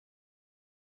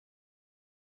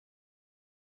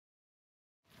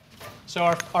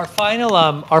So our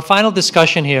final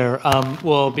discussion here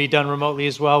will be done remotely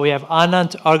as well. We have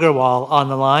Anant Agarwal on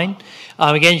the line.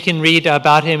 Again, you can read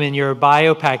about him in your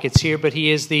bio packets here, but he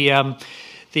is the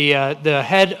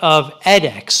head of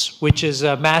edX, which is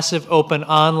a massive open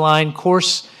online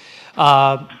course.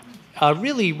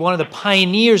 Really one of the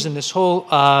pioneers in this whole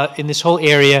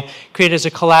area, created as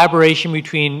a collaboration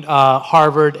between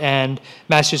Harvard and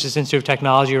Massachusetts Institute of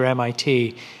Technology, or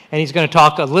MIT. And he's going to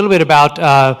talk a little bit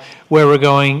about where we're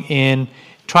going in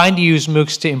trying to use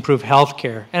MOOCs to improve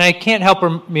healthcare. And I can't help,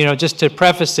 just to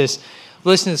preface this,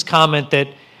 listen to this comment that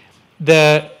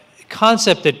the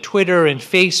concept that Twitter and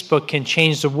Facebook can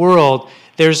change the world,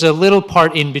 there's a little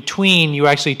part in between you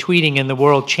actually tweeting and the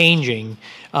world changing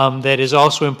that is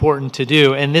also important to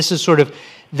do. And this is sort of,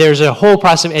 there's a whole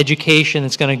process of education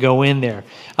that's going to go in there.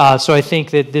 So I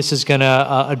think that this is going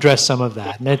to address some of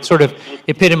that. And it sort of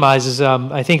epitomizes,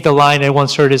 I think the line I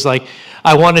once heard is like,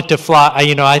 I wanted to fly,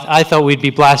 I thought we'd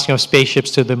be blasting off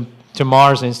spaceships to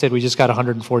Mars, and instead we just got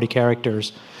 140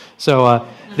 characters. So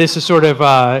this is sort of,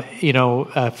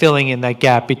 filling in that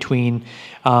gap between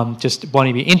just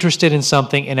wanting to be interested in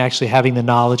something and actually having the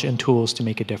knowledge and tools to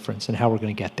make a difference, and how we're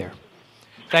going to get there.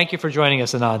 Thank you for joining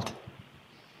us, Anant.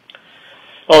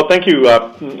 Oh, thank you.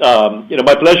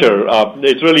 My pleasure.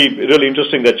 It's really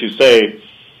interesting that you say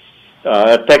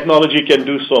technology can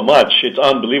do so much. It's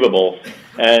unbelievable,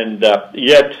 and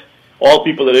yet all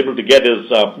people are able to get is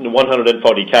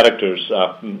 140 characters.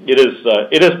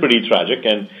 It is pretty tragic,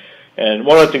 and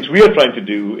one of the things we are trying to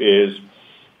do is,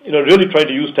 really trying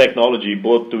to use technology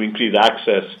both to increase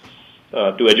access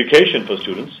to education for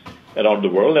students around the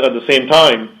world, and at the same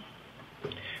time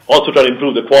also try to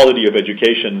improve the quality of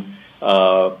education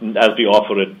as we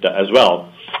offer it as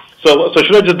well. So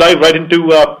should I just dive right into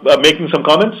making some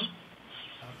comments?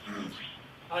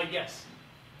 Yes.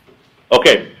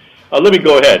 Okay, let me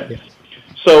go ahead. Yes.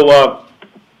 So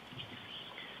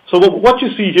what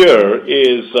you see here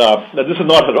is this is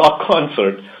not a rock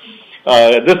concert.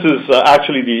 This is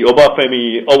actually the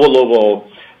Obafemi Awolowo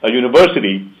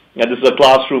University, and this is a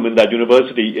classroom in that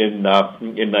university in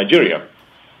Nigeria.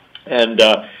 And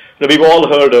we've all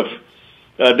heard of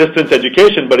distance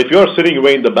education, but if you're sitting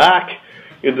way in the back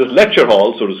in this lecture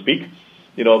hall, so to speak,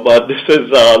 but this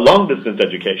is long distance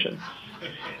education.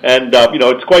 And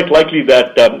it's quite likely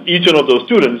that each one of those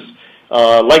students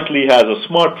likely has a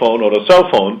smartphone or a cell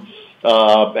phone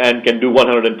and can do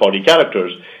 140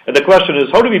 characters. And the question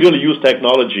is, how do we really use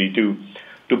technology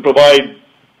to provide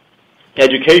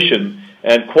education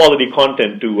and quality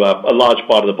content to a large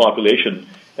part of the population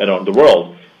around the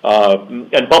world?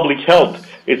 And public health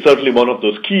is certainly one of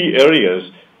those key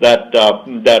areas that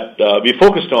we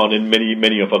focused on in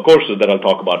many of our courses that I'll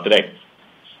talk about today.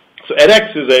 So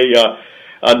edX is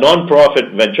a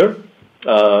non-profit venture.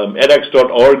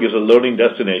 edX.org is a learning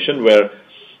destination where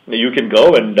you can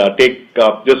go and take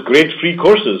just great free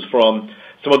courses from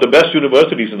some of the best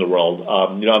universities in the world.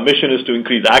 Our mission is to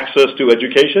increase access to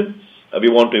education. We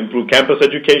want to improve campus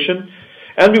education,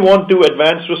 and we want to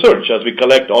advance research as we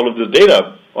collect all of this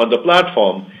data on the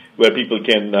platform where people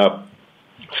can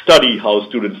study how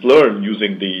students learn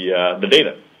using the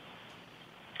data.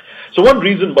 So one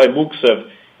reason why MOOCs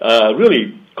have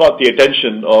really caught the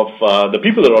attention of the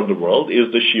people around the world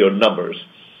is the sheer numbers.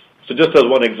 So just as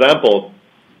one example,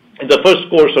 in the first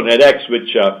course on edX,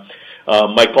 which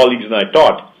my colleagues and I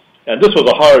taught, and this was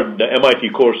a hard MIT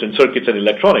course in circuits and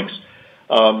electronics,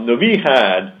 we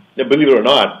had, believe it or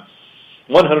not,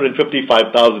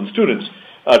 155,000 students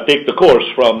take the course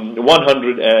from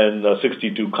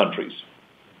 162 countries.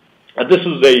 And this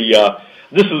is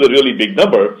a really big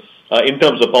number in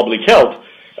terms of public health.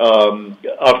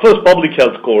 Our first public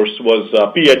health course was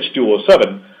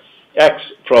PH207, X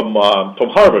from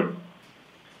Harvard.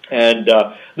 And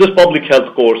this public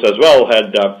health course as well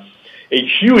had a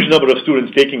huge number of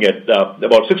students taking it.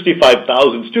 About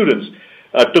 65,000 students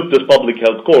took this public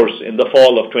health course in the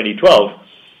fall of 2012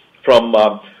 from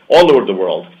all over the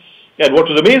world. And what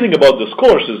was amazing about this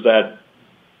course is that,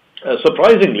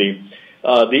 surprisingly,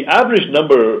 the average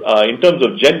number in terms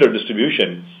of gender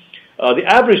distribution, the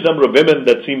average number of women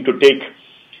that seem to take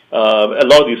a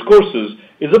lot of these courses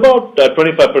is about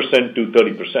 25% to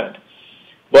 30%.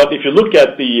 But if you look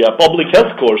at the public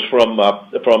health course from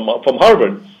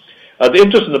Harvard, the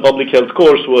interest in the public health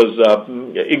course was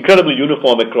incredibly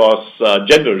uniform across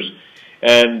genders,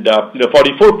 and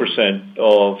 44%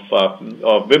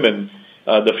 of women,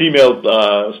 the female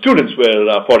students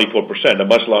were 44%, a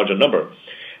much larger number.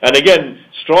 And again,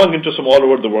 strong interest from all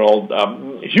over the world,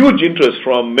 huge interest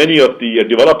from many of the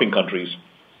developing countries.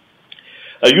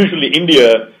 Usually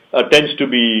India tends to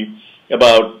be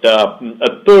about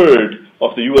a third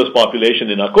of the U.S. population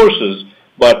in our courses,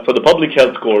 but for the public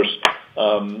health course,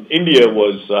 India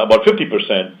was about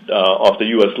 50% of the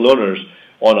U.S. learners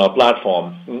on our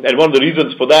platform. And one of the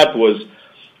reasons for that was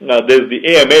there's the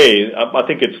AMA, I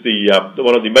think it's the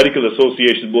one of the medical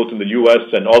associations both in the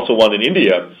U.S. and also one in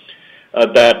India,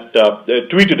 that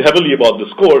tweeted heavily about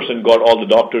this course and got all the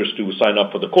doctors to sign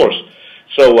up for the course.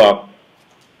 So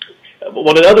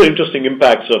one of the other interesting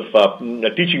impacts of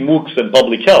teaching MOOCs in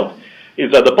public health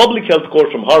is that the public health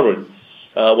course from Harvard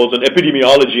was in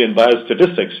epidemiology and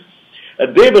biostatistics.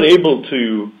 They were able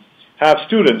to have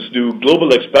students do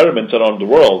global experiments around the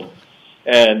world,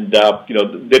 and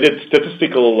they did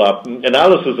statistical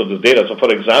analysis of this data. So,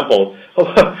 for example,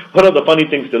 one of the funny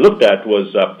things they looked at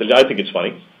was, I think it's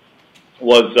funny,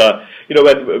 was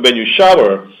when you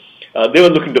shower, they were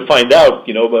looking to find out,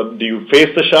 do you face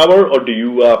the shower or do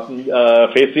you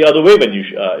face the other way when you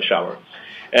shower?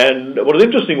 And what was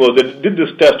interesting was they did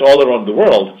this test all around the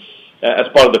world as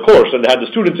part of the course, and they had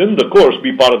the students in the course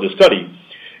be part of the study.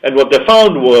 And what they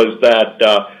found was that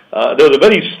there was a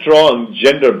very strong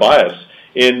gender bias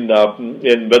in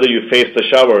whether you face the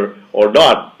shower or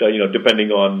not,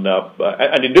 depending on,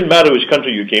 and it didn't matter which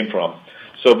country you came from.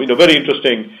 So, very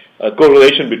interesting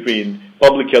correlation between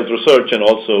public health research and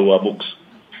also MOOCs.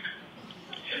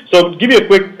 So, to give you a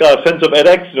quick sense of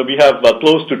edX, we have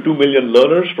close to 2 million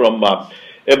learners from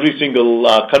every single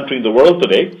country in the world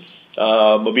today.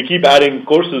 We keep adding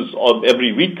courses on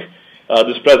every week.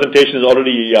 This presentation is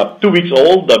already 2 weeks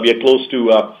old. We are close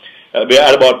to, we are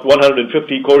at about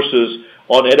 150 courses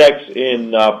on edX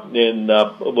in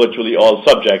virtually all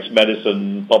subjects: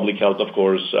 medicine, public health, of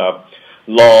course,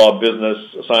 law, business,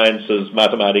 sciences,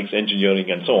 mathematics,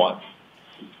 engineering, and so on.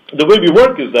 The way we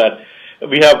work is that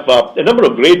we have a number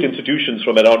of great institutions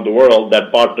from around the world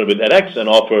that partner with edX and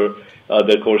offer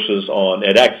their courses on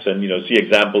edX, and see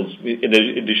examples in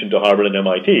addition to Harvard and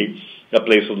MIT,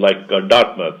 places like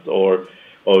Dartmouth or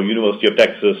University of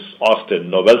Texas,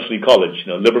 Austin, or Wellesley College,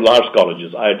 liberal arts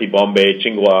colleges, IIT Bombay,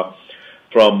 Tsinghua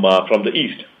from the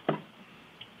East.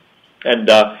 And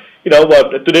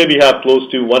today we have close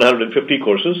to 150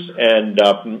 courses and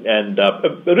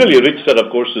really a rich set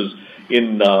of courses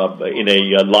in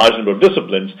a large number of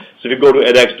disciplines. So if you go to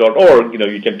edX.org,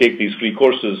 you can take these free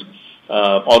courses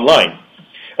online.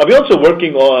 We're also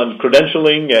working on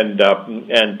credentialing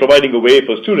and providing a way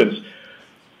for students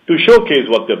to showcase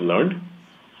what they've learned.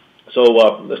 So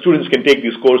the students can take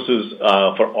these courses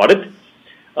for audit.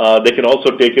 They can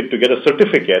also take it to get a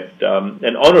certificate,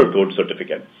 an honor code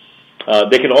certificate.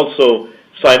 They can also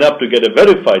sign up to get a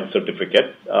verified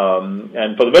certificate,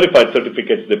 and for the verified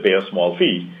certificates, they pay a small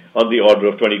fee on the order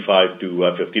of $25 to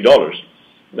 $50.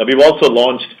 Now, we've also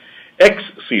launched X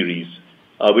series,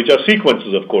 which are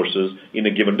sequences of courses in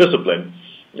a given discipline.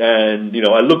 And,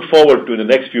 I look forward to, in the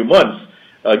next few months,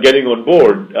 getting on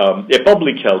board a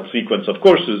public health sequence of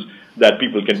courses that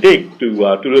people can take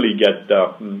to really get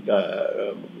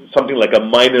something like a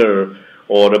minor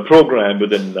or a program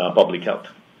within public health.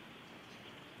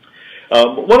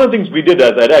 One of the things we did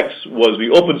as edX was we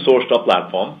open sourced our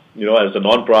platform. As a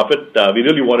nonprofit, we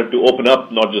really wanted to open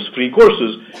up not just free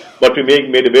courses, but we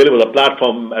made available a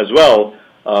platform as well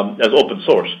as open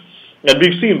source. And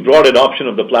we've seen broad adoption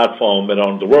of the platform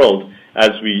around the world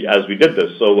as we did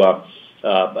this. So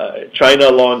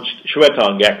China launched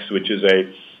Shuetang X, which is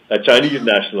a Chinese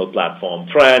national platform.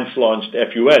 France launched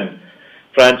FUN,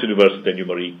 France Université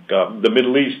Numérique. The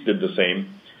Middle East did the same.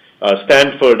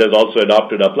 Stanford has also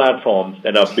adopted our platform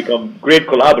and have become great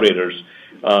collaborators.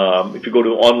 If you go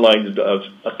to online,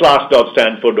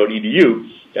 class.stanford.edu,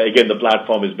 again, the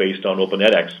platform is based on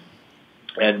OpenEdX.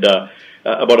 And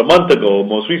about a month ago,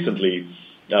 most recently,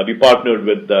 we partnered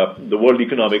with the World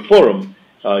Economic Forum,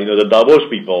 the Davos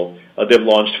people. They've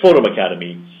launched Forum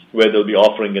Academy, where they'll be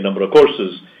offering a number of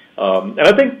courses. And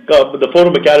I think the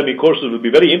Forum Academy courses will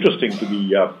be very interesting to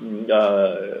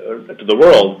the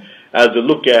world as they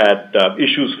look at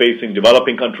issues facing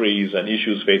developing countries and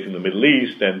issues facing the Middle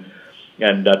East and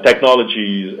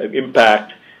technology's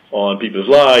impact on people's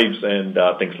lives and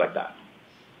things like that.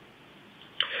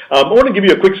 I want to give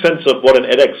you a quick sense of what an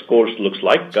edX course looks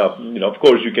like. Of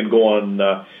course, you can go on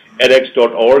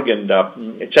edX.org and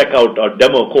check out our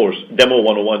demo course, Demo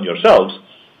 101 yourselves.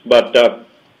 But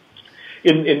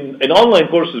in online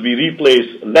courses, we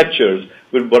replace lectures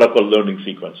with what are called learning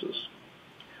sequences.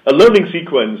 A learning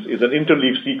sequence is an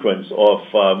interleaved sequence of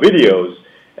videos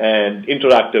and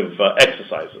interactive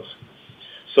exercises.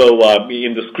 So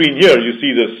in the screen here, you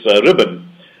see this ribbon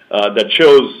that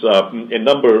shows a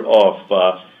number of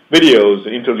videos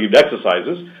and interleaved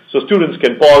exercises. So students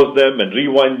can pause them and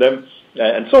rewind them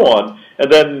and so on.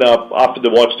 And then after they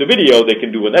watch the video, they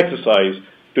can do an exercise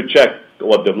to check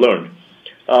what they've learned.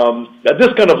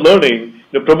 This kind of learning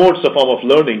promotes a form of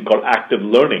learning called active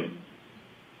learning,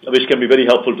 which can be very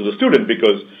helpful to the student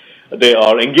because they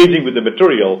are engaging with the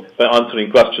material by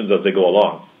answering questions as they go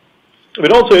along.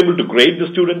 We're also able to grade the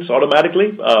students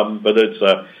automatically, whether it's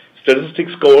a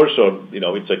statistics course or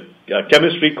it's a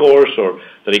chemistry course or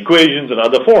the equations and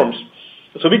other forms.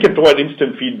 So we can provide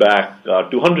instant feedback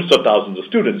to hundreds of thousands of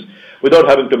students without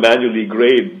having to manually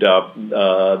grade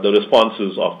the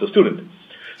responses of the student.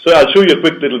 So I'll show you a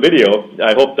quick little video.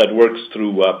 I hope that works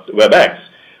through WebEx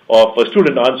of a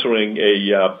student answering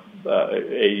a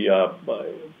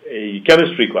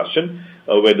chemistry question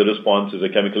where the response is a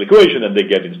chemical equation and they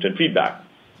get instant feedback.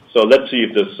 So let's see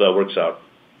if this works out.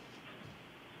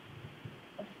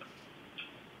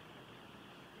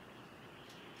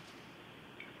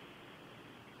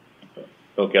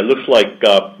 Okay, looks like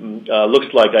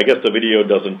I guess the video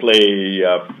doesn't play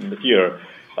here,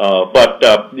 but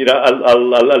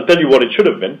I'll tell you what it should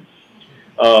have been.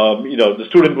 The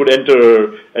student would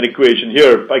enter an equation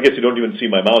here. I guess you don't even see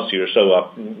my mouse here,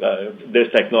 so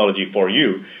there's technology for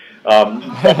you. They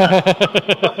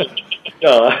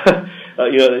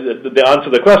answer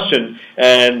the question,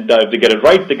 and if they get it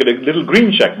right, they get a little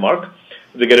green check mark.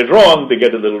 If they get it wrong, they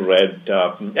get a little red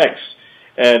X.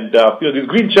 And these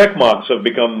green check marks have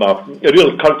become a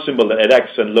real cult symbol at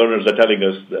edX, and learners are telling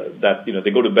us that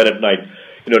they go to bed at night,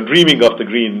 dreaming of the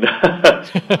green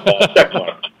check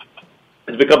mark.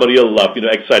 It's become a real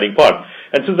exciting part.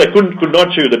 And since I could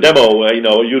not show you the demo,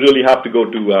 you really have to go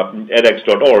to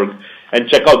edX.org and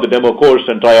check out the demo course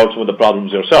and try out some of the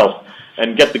problems yourself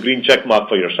and get the green check mark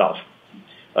for yourself.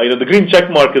 The green check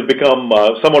mark has become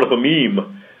somewhat of a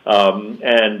meme,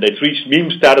 and it's reached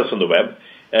meme status on the web.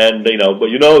 And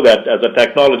that as a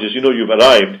technologist, you've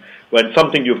arrived when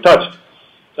something you've touched,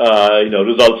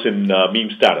 results in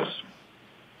meme status.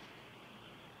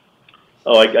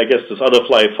 Oh, I guess this other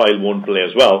file won't play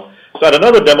as well. So I had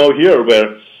another demo here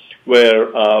where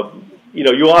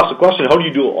you ask the question, how do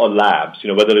you do on labs?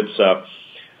 Whether it's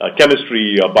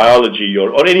chemistry or biology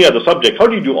or any other subject, how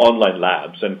do you do online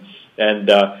labs? And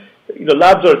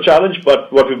labs are a challenge, but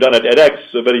what we've done at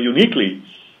edX very uniquely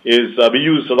is we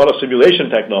use a lot of simulation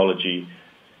technology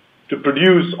to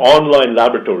produce online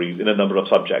laboratories in a number of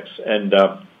subjects. And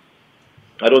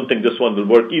I don't think this one will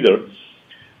work either.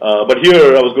 But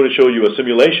here I was going to show you a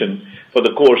simulation for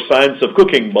the course Science of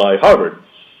Cooking by Harvard,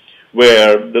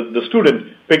 where the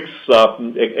student picks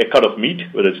a cut of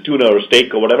meat, whether it's tuna or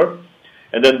steak or whatever,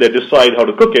 and then they decide how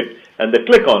to cook it, and they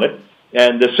click on it,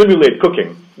 and they simulate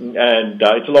cooking. And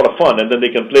it's a lot of fun, and then they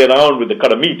can play around with the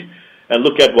cut of meat and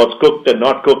look at what's cooked and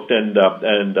not cooked, and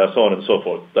so on and so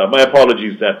forth. My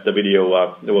apologies that the video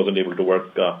wasn't able to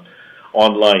work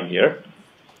online here.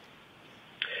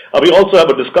 We also have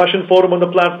a discussion forum on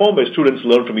the platform where students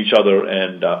learn from each other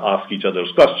and ask each other's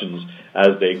questions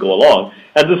as they go along.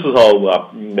 And this is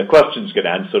how the questions get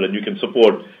answered, and you can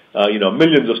support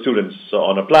millions of students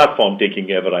on a platform taking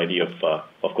a variety of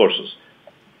courses.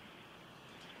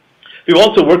 We've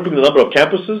also worked with a number of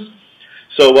campuses.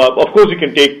 So, of course, you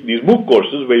can take these MOOC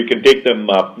courses where you can take them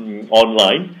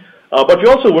online, but we're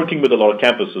also working with a lot of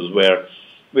campuses where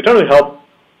we're trying to help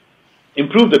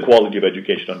improve the quality of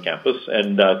education on campus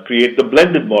and create the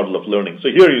blended model of learning. So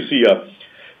here you see a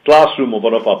classroom of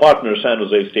one of our partners, San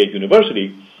Jose State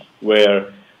University,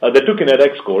 where they took an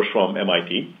edX course from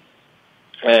MIT,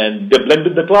 and they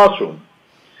blended the classroom.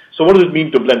 So what does it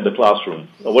mean to blend the classroom?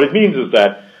 What it means is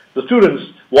that the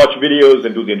students watch videos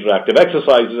and do the interactive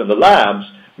exercises and the labs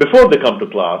before they come to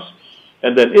class,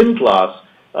 and then in class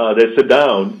they sit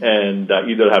down and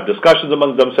either have discussions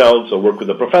among themselves or work with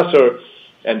the professor,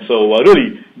 and so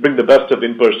really bring the best of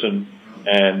in-person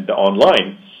and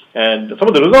online. And some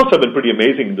of the results have been pretty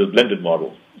amazing in this blended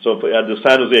model. So at the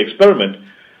San Jose experiment,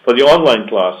 for the online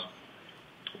class,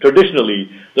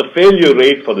 traditionally the failure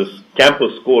rate for this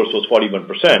campus course was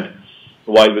 41%,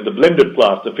 while with the blended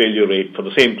class, the failure rate for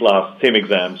the same class, same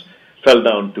exams, fell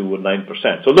down to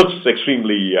 9%. So it looks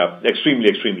extremely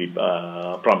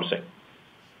promising.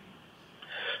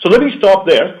 So let me stop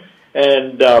there.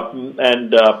 And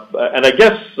I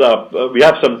guess we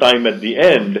have some time at the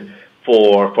end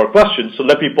for questions. So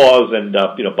let me pause and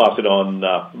pass it on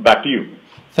back to you.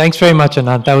 Thanks very much,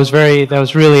 Anant. That was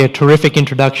really a terrific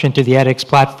introduction to the edX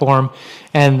platform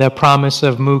and the promise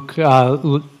of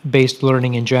MOOC-based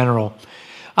learning in general.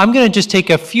 I'm going to just take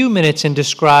a few minutes and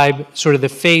describe sort of the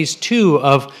phase 2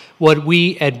 of what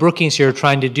we at Brookings here are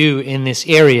trying to do in this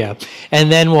area. And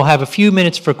then we'll have a few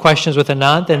minutes for questions with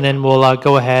Anant, and then we'll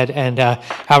go ahead and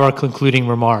have our concluding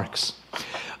remarks.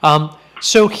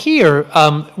 So here,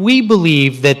 we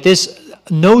believe that this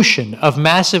notion of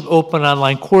massive open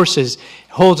online courses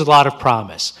holds a lot of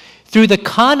promise. Through the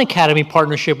Khan Academy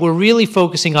partnership, we're really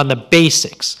focusing on the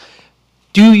basics.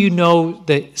 Do you know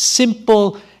the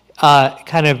simple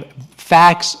kind of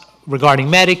facts regarding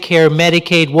Medicare,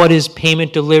 Medicaid, what is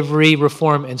payment delivery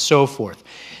reform, and so forth?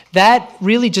 That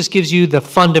really just gives you the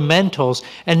fundamentals,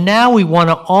 and now we want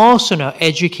to also now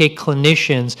educate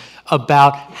clinicians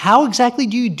about how exactly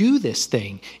do you do this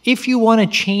thing. If you want to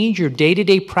change your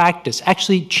day-to-day practice,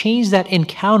 actually change that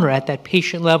encounter at that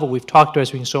patient level we've talked about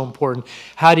as being so important,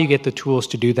 how do you get the tools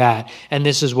to do that? And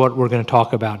this is what we're going to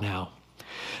talk about now.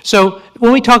 So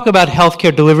when we talk about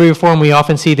healthcare delivery reform, we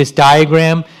often see this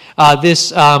diagram.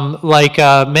 Like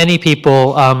many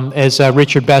people, as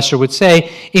Richard Besser would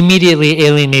say, immediately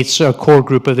alienates a core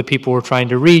group of the people we're trying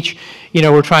to reach. You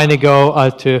know, we're trying to go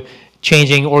to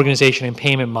changing organization and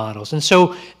payment models. And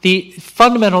so the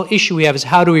fundamental issue we have is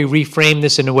how do we reframe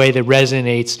this in a way that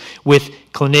resonates with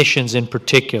clinicians in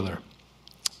particular.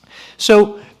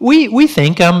 So we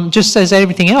think, just as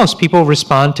everything else, people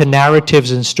respond to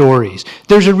narratives and stories.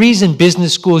 There's a reason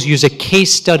business schools use a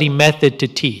case study method to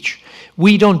teach.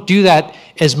 We don't do that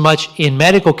as much in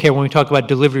medical care when we talk about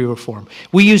delivery reform.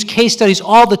 We use case studies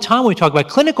all the time when we talk about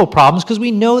clinical problems because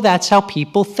we know that's how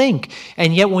people think.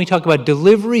 And yet when we talk about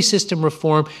delivery system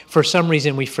reform, for some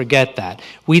reason we forget that.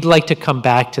 We'd like to come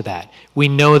back to that. We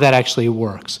know that actually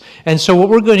works. And so what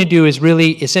we're going to do is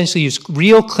really essentially use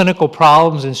real clinical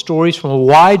problems and stories from a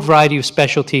wide variety of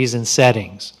specialties and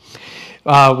settings.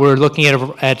 We're looking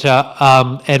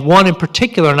at one in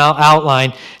particular, and I'll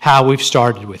outline how we've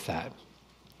started with that.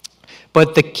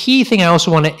 But the key thing I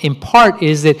also want to impart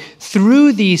is that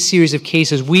through these series of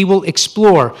cases, we will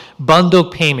explore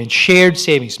bundled payments, shared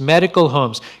savings, medical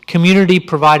homes, community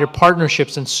provider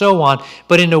partnerships, and so on,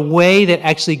 but in a way that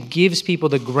actually gives people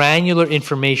the granular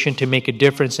information to make a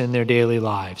difference in their daily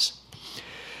lives.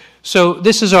 So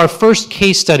this is our first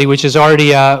case study, which has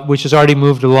already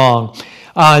moved along.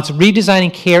 It's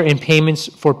redesigning care and payments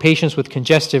for patients with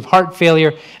congestive heart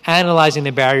failure, analyzing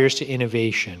the barriers to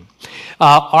innovation.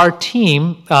 Our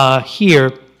team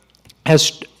here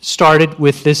has started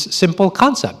with this simple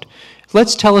concept.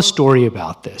 Let's tell a story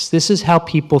about this. This is how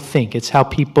people think. It's how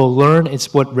people learn.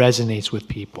 It's what resonates with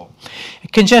people.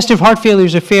 Congestive heart failure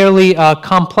is a fairly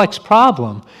complex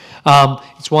problem.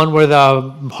 It's one where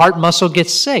the heart muscle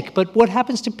gets sick. But what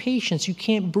happens to patients? You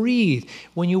can't breathe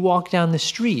when you walk down the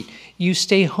street. You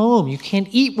stay home. You can't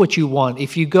eat what you want.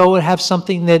 If you go and have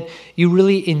something that you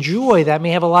really enjoy, that may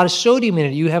have a lot of sodium in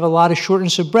it. You have a lot of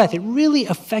shortness of breath. It really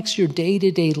affects your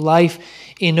day-to-day life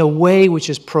in a way which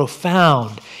is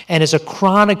profound and is a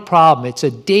chronic problem. It's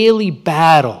a daily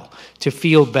battle to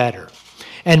feel better.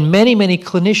 And many, many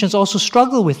clinicians also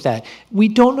struggle with that. We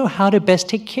don't know how to best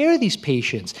take care of these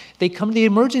patients. They come to the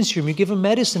emergency room, you give them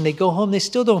medicine, they go home, they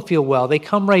still don't feel well, they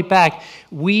come right back.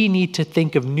 We need to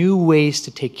think of new ways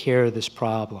to take care of this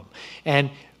problem.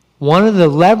 And one of the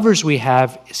levers we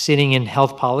have sitting in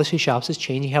health policy shops is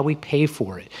changing how we pay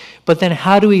for it. But then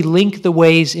how do we link the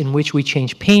ways in which we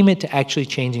change payment to actually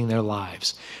changing their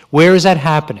lives? Where is that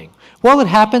happening? Well, it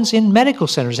happens in medical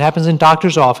centers. It happens in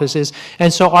doctors' offices.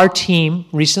 And so our team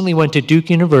recently went to Duke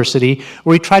University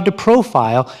where we tried to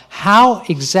profile how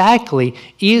exactly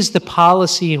is the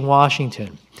policy in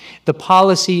Washington, the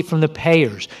policy from the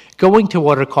payers, going to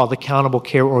what are called accountable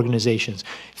care organizations,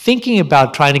 thinking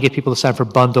about trying to get people to sign for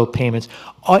bundled payments.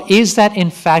 Is that in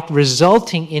fact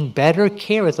resulting in better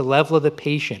care at the level of the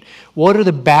patient? What are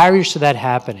the barriers to that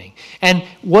happening? And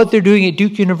what they're doing at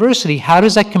Duke University, how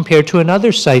does that compare to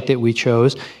another site that we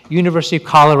chose, University of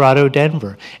Colorado,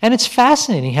 Denver? And it's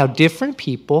fascinating how different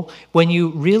people, when you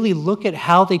really look at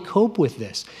how they cope with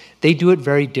this, they do it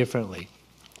very differently.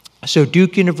 So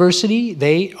Duke University,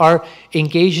 they are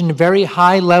engaged in a very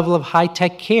high level of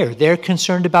high-tech care. They're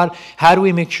concerned about how do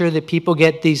we make sure that people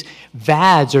get these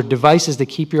VADs or devices that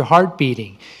keep your heart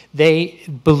beating. They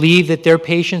believe that their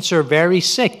patients are very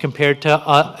sick compared to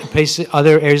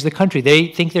other areas of the country. They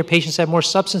think their patients have more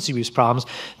substance abuse problems.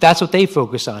 That's what they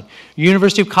focus on.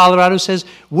 University of Colorado says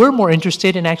we're more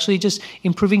interested in actually just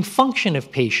improving function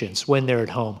of patients when they're at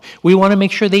home. We want to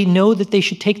make sure they know that they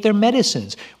should take their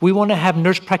medicines. We want to have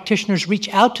nurse practitioners reach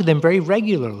out to them very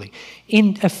regularly.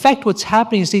 In effect, what's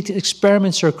happening is these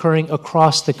experiments are occurring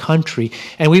across the country,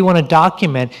 and we want to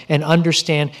document and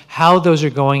understand how those are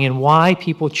going and why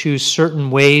people choose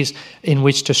certain ways in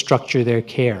which to structure their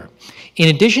care. In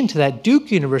addition to that,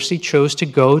 Duke University chose to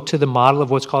go to the model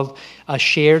of what's called a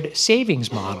shared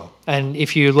savings model. And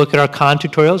if you look at our Khan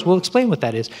tutorials, we'll explain what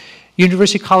that is.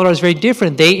 University of Colorado is very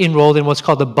different. They enrolled in what's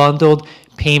called the Bundled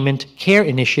Payment Care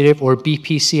Initiative, or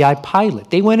BPCI pilot.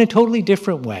 They went a totally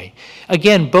different way.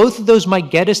 Again, both of those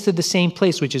might get us to the same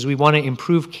place, which is we want to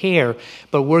improve care,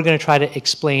 but we're going to try to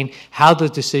explain how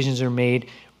those decisions are made.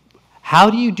 How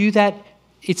do you do that?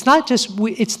 It's not just,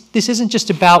 this isn't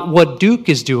just about what Duke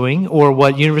is doing or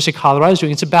what University of Colorado is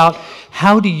doing. It's about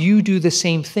how do you do the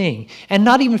same thing? And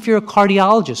not even if you're a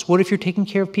cardiologist. What if you're taking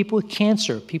care of people with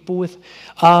cancer, people with,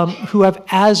 who have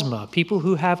asthma, people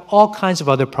who have all kinds of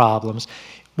other problems?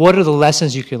 What are the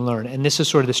lessons you can learn? And this is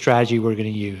sort of the strategy we're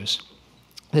going to use.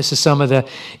 This is some of the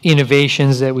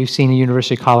innovations that we've seen at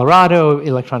University of Colorado,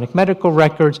 electronic medical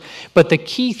records. But the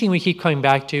key thing we keep coming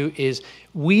back to is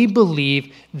we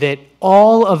believe that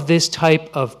all of this type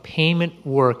of payment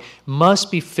work must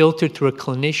be filtered through a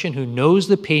clinician who knows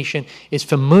the patient, is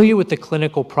familiar with the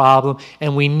clinical problem,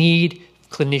 and we need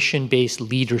clinician-based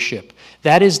leadership.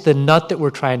 That is the nut that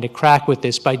we're trying to crack with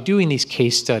this by doing these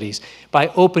case studies, by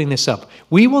opening this up.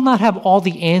 We will not have all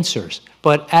the answers,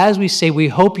 but as we say, we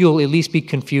hope you'll at least be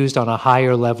confused on a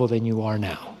higher level than you are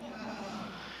now.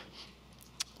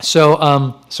 So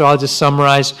I'll just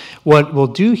summarize what we'll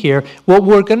do here. What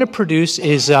we're going to produce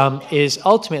is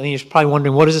ultimately, you're probably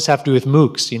wondering, what does this have to do with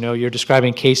MOOCs? You know, you're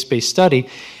describing case-based study.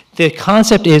 The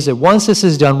concept is that once this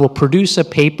is done, we'll produce a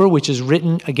paper which is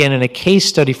written, again, in a case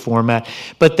study format,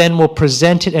 but then we'll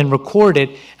present it and record it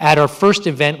at our first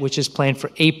event, which is planned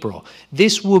for April.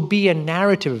 This will be a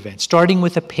narrative event, starting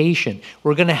with a patient.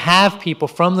 We're going to have people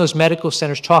from those medical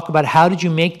centers talk about how did you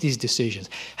make these decisions?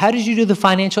 How did you do the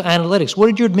financial analytics? What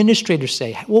did your administrators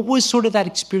say? What was sort of that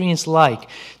experience like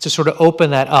to sort of open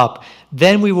that up?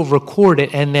 Then we will record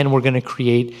it, and then we're going to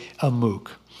create a MOOC.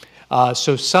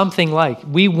 So something like,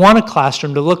 we want a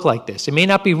classroom to look like this. It may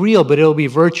not be real, but it'll be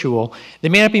virtual. There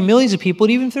may not be millions of people,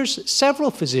 but even if there's several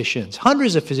physicians,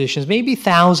 hundreds of physicians, maybe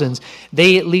thousands,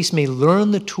 they at least may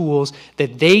learn the tools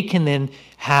that they can then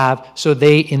have so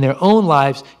they, in their own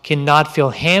lives, cannot feel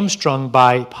hamstrung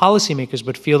by policymakers,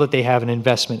 but feel that they have an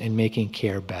investment in making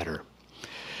care better.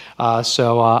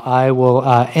 I will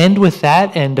end with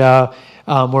that, and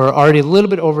we're already a little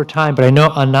bit over time, but I know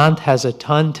Anant has a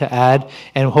ton to add,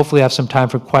 and hopefully have some time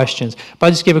for questions. But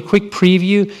I'll just give a quick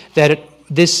preview that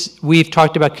we've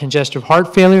talked about congestive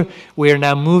heart failure. We are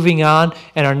now moving on,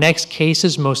 and our next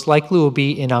cases most likely will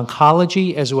be in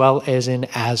oncology as well as in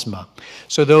asthma.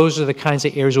 So those are the kinds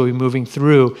of areas we'll be moving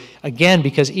through, again,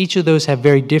 because each of those have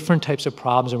very different types of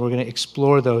problems, and we're going to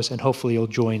explore those, and hopefully you'll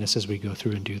join us as we go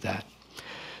through and do that.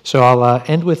 So I'll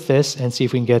end with this and see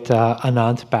if we can get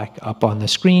Anant back up on the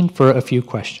screen for a few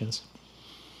questions.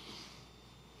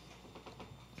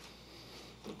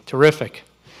 Terrific.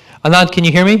 Anant, can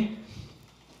you hear me?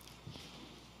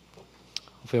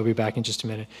 Hopefully I'll be back in just a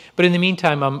minute. But in the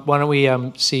meantime, why don't we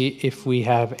see if we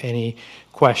have any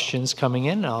questions coming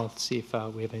in. I'll see if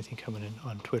we have anything coming in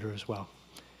on Twitter as well.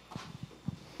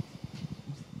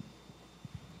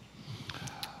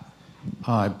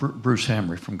 Hi, Bruce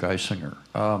Hamry from Geisinger.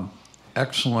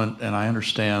 Excellent, and I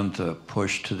understand the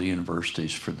push to the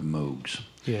universities for the MOOCs.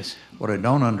 Yes. What I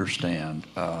don't understand,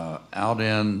 out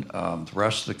in the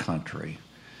rest of the country,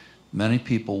 many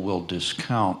people will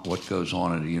discount what goes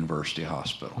on at a university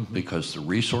hospital because the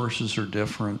resources are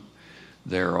different,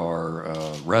 there are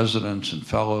residents and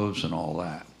fellows and all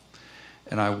that.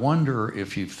 And I wonder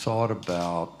if you've thought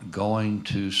about going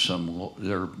to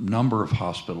there are a number of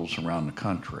hospitals around the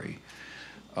country.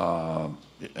 I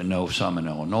know some in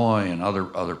Illinois and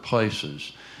other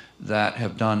places that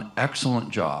have done excellent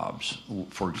jobs,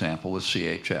 for example, with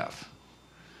CHF,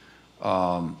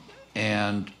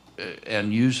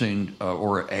 and using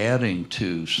or adding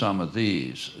to some of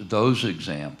those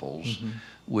examples,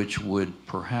 which would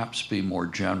perhaps be more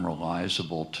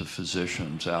generalizable to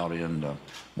physicians out in the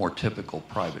more typical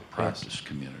private practice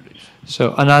communities.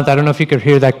 So Anant, I don't know if you could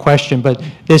hear that question, but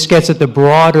this gets at the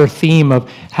broader theme of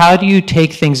how do you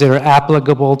take things that are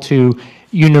applicable to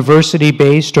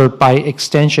university-based or by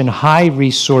extension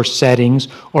high-resource settings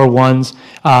or ones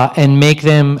and make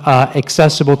them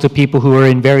accessible to people who are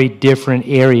in very different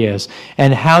areas?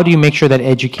 And how do you make sure that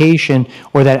education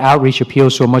or that outreach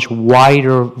appeals to a much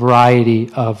wider variety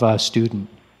of student?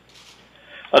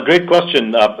 A great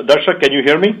question. Darshak, can you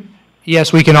hear me?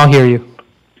 Yes, we can all hear you.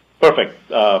 Perfect.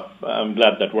 I'm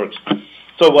glad that works.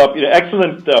 So,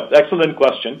 excellent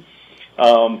question.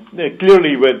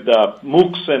 Clearly, with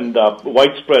MOOCs and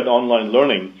widespread online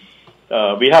learning,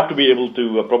 we have to be able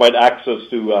to provide access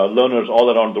to learners all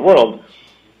around the world,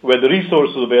 where the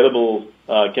resources available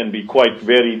can be quite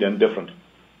varied and different.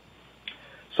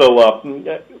 So,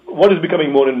 what is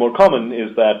becoming more and more common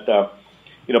is that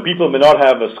people may not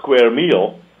have a square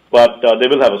meal, but they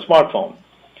will have a smartphone.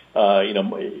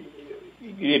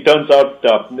 It turns out,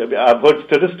 I've heard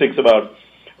statistics about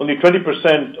only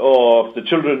 20% of the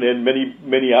children in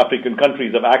many African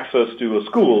countries have access to a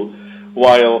school,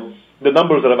 while the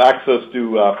numbers that have access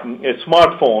to a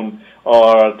smartphone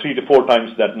are 3 to 4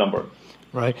 times that number.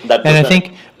 Right. And I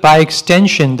think by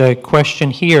extension, the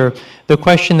question here, the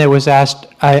question that was asked,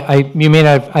 you may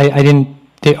not have, I didn't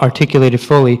articulate it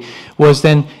fully, was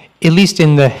then, at least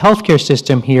in the healthcare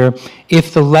system here,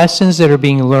 if the lessons that are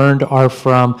being learned are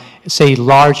from, say,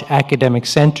 large academic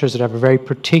centers that have a very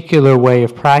particular way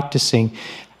of practicing,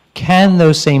 can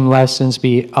those same lessons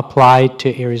be applied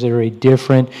to areas that are very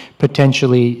different,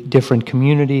 potentially different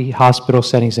community, hospital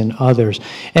settings, and others?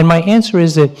 And my answer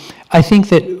is that I think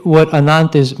that what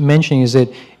Anant is mentioning is that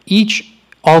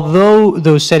although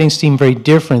those settings seem very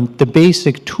different, the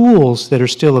basic tools that are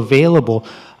still available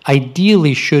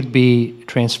ideally should be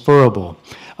transferable.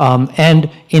 And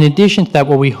in addition to that,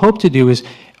 what we hope to do is,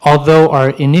 although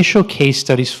our initial case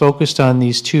studies focused on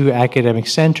these 2 academic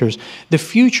centers, the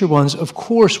future ones, of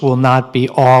course, will not be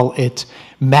all at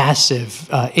massive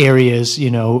areas,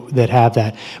 that have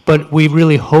that. But we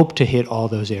really hope to hit all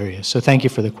those areas. So thank you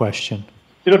for the question.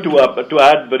 To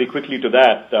add very quickly to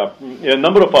that, a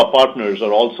number of our partners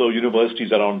are also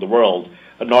universities around the world,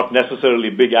 not necessarily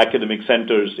big academic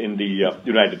centers in the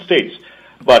United States,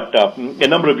 but a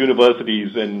number of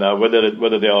universities, in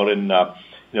whether they are in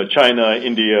China,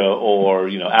 India, or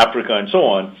Africa, and so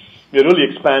on. We're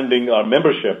really expanding our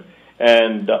membership,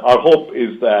 and our hope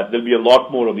is that there'll be a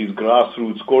lot more of these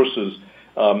grassroots courses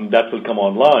that will come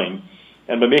online.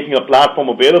 And by making a platform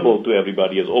available to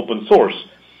everybody as open source,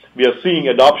 we are seeing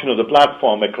adoption of the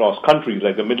platform across countries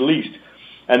like the Middle East.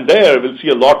 And there we'll see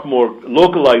a lot more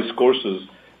localized courses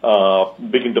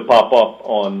begin to pop up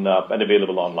on and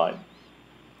available online.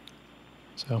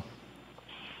 So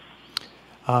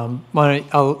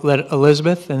I'll let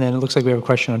Elizabeth, and then it looks like we have a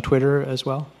question on Twitter as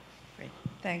well. Great,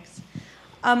 thanks.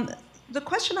 The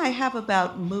question I have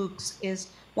about MOOCs is,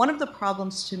 one of the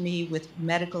problems to me with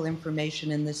medical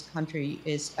information in this country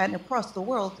is, and across the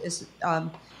world, is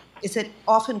it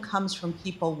often comes from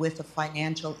people with a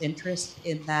financial interest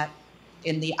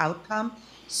in the outcome.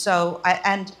 So,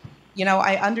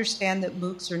 I understand that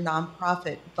MOOCs are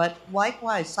nonprofit, but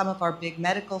likewise, some of our big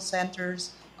medical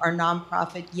centers are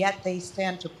nonprofit, yet they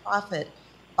stand to profit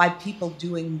by people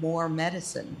doing more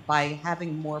medicine, by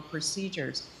having more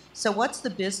procedures. So what's the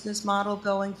business model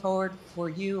going forward for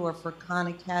you or for Khan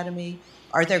Academy?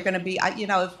 Are there going to be,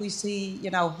 if we see,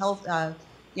 health,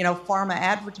 pharma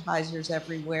advertisers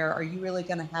everywhere, are you really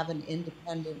going to have an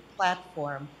independent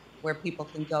platform where people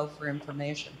can go for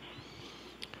information?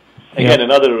 Again,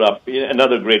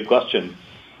 another great question.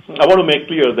 I want to make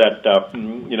clear that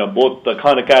both the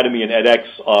Khan Academy and edX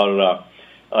are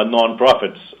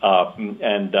nonprofits,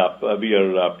 and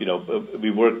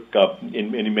we work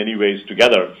in many ways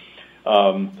together.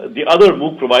 The other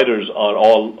MOOC providers are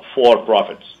all for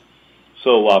profits.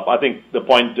 So I think the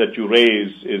point that you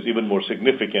raise is even more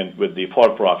significant with the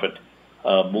for-profit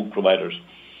MOOC providers.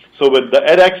 So with the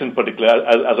edX in particular,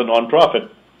 as a nonprofit,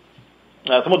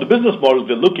 some of the business models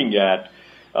we're looking at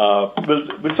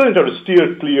we'll certainly try to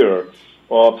steer clear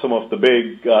of some of the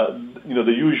big,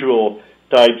 the usual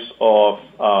types of,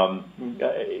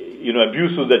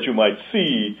 abuses that you might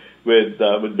see with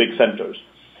big centers.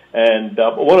 And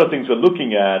one of the things we're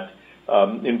looking at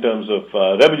in terms of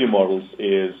revenue models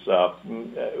is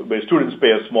where students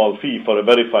pay a small fee for a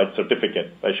verified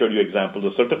certificate. I showed you examples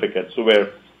of certificates, so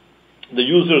where the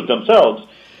users themselves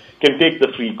can take the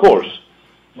free course,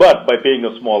 but by paying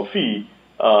a small fee,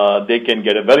 they can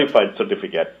get a verified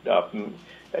certificate.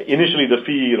 Initially, the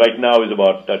fee right now is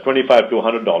about $25 to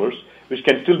 $100, which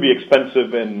can still be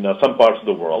expensive in some parts of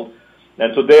the world.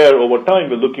 And so there, over time,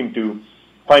 we're looking to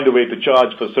find a way to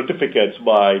charge for certificates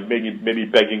by maybe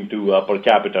pegging to per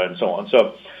capita and so on.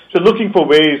 So looking for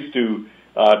ways to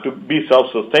be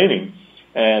self-sustaining.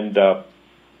 And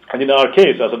in our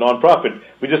case, as a nonprofit,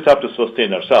 we just have to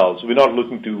sustain ourselves. We're not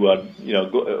looking to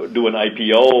do an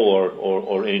IPO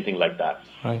or anything like that.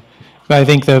 Right. I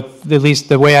think at least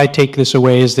the way I take this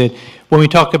away is that when we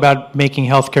talk about making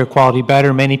healthcare quality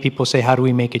better, many people say, how do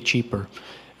we make it cheaper?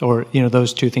 Or,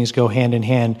 those two things go hand in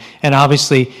hand. And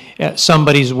obviously,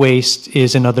 somebody's waste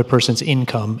is another person's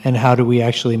income, and how do we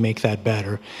actually make that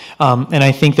better? And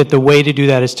I think that the way to do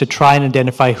that is to try and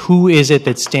identify who is it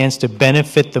that stands to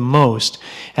benefit the most,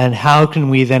 and how can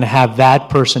we then have that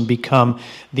person become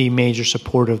the major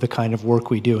supporter of the kind of work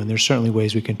we do. And there's certainly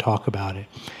ways we can talk about it.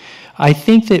 I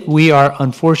think that we are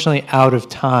unfortunately out of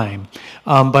time,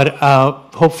 but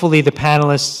hopefully the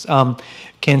panelists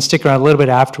can stick around a little bit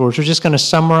afterwards. We're just going to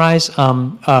summarize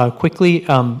quickly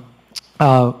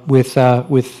with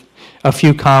a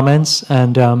few comments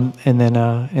and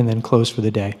then close for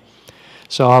the day.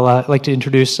 So I'll like to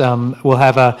introduce. We'll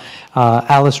have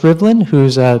Alice Rivlin,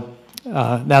 who's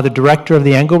now the director of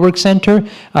the Engelberg Center.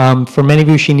 For many of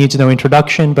you, she needs no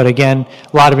introduction, but again,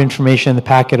 a lot of information in the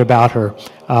packet about her.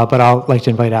 But I'll like to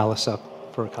invite Alice up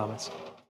for her comments.